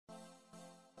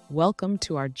Welcome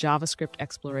to our JavaScript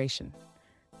exploration.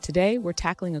 Today, we're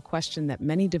tackling a question that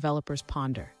many developers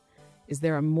ponder. Is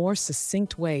there a more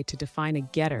succinct way to define a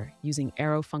getter using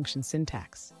arrow function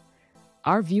syntax?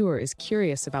 Our viewer is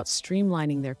curious about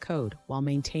streamlining their code while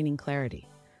maintaining clarity.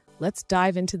 Let's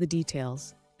dive into the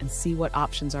details and see what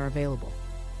options are available.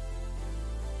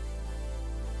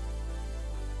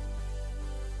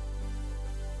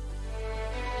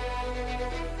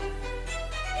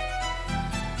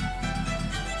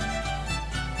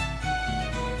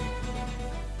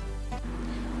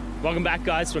 Welcome back,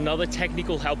 guys, to another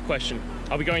technical help question.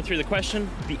 I'll be going through the question,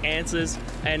 the answers,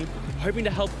 and hoping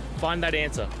to help find that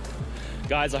answer.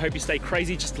 Guys, I hope you stay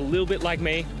crazy just a little bit like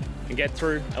me and get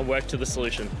through and work to the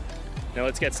solution. Now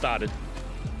let's get started.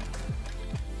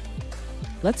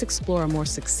 Let's explore a more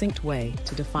succinct way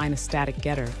to define a static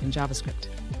getter in JavaScript.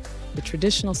 The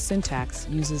traditional syntax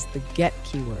uses the get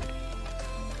keyword.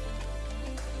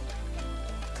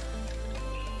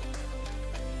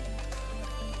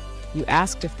 You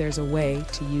asked if there's a way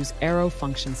to use arrow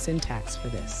function syntax for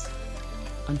this.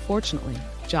 Unfortunately,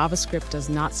 JavaScript does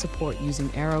not support using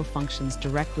arrow functions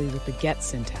directly with the get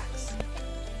syntax.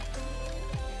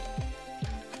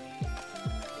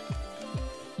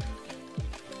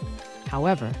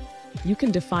 However, you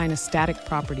can define a static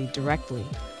property directly,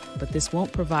 but this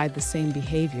won't provide the same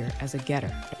behavior as a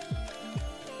getter.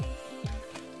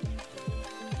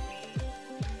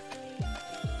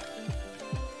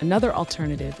 Another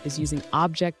alternative is using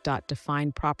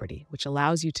object.defineProperty, which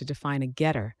allows you to define a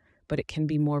getter, but it can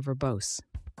be more verbose.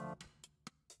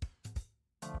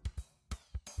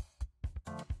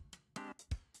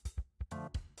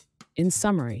 In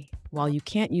summary, while you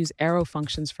can't use arrow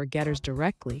functions for getters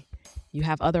directly, you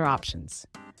have other options.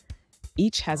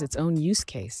 Each has its own use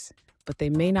case, but they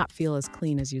may not feel as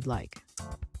clean as you'd like.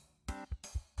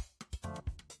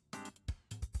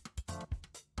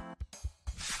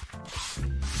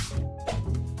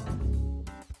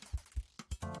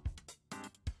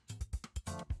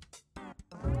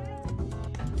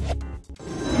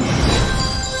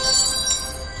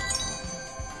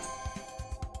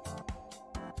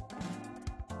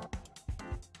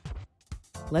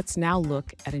 Let's now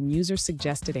look at a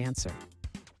user-suggested answer.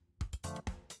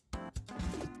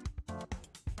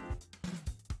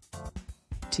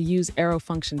 To use arrow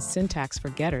function syntax for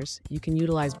getters, you can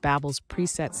utilize Babel's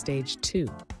preset stage 2.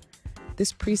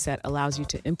 This preset allows you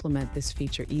to implement this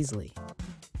feature easily.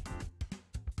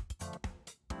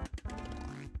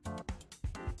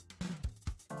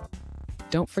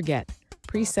 Don't forget,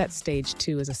 preset stage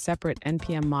 2 is a separate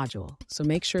NPM module, so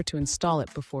make sure to install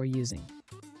it before using.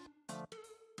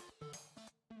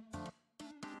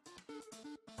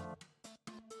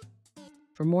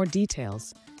 For more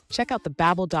details, check out the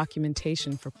Babel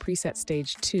documentation for preset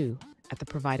stage 2 at the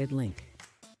provided link.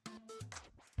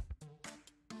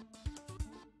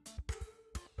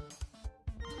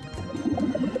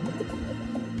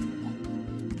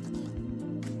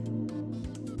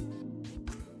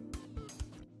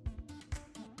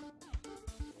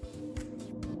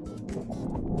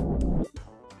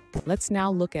 Let's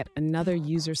now look at another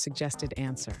user-suggested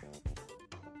answer.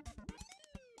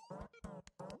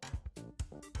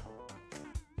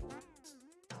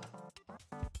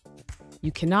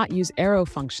 You cannot use arrow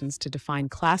functions to define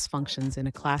class functions in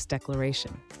a class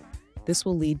declaration. This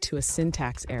will lead to a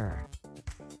syntax error.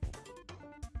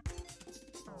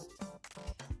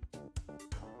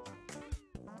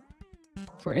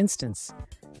 For instance,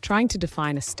 trying to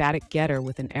define a static getter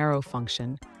with an arrow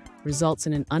function results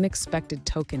in an unexpected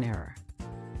token error.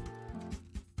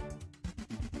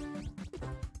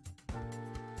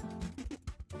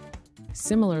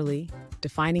 Similarly,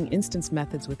 defining instance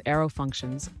methods with arrow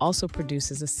functions also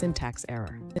produces a syntax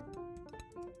error.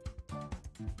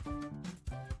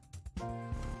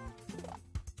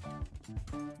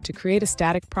 To create a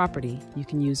static property, you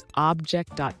can use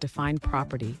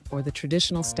object.defineProperty or the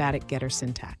traditional static getter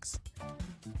syntax.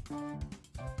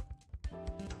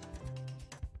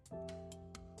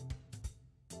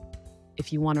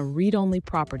 If you want a read-only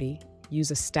property,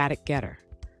 use a static getter.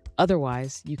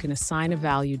 Otherwise, you can assign a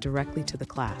value directly to the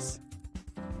class.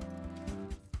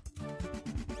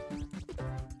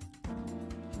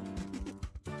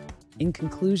 In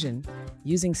conclusion,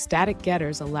 using static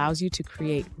getters allows you to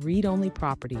create read-only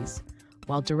properties,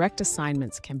 while direct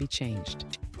assignments can be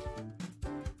changed.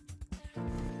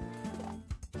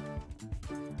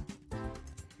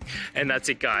 And that's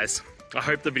it, guys. I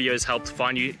hope the videos helped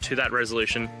find you to that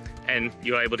resolution and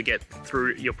you're able to get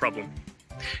through your problem.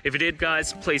 If it did,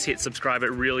 guys, please hit subscribe. I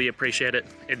really appreciate it.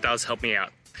 It does help me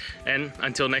out. And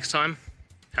until next time,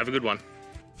 have a good one.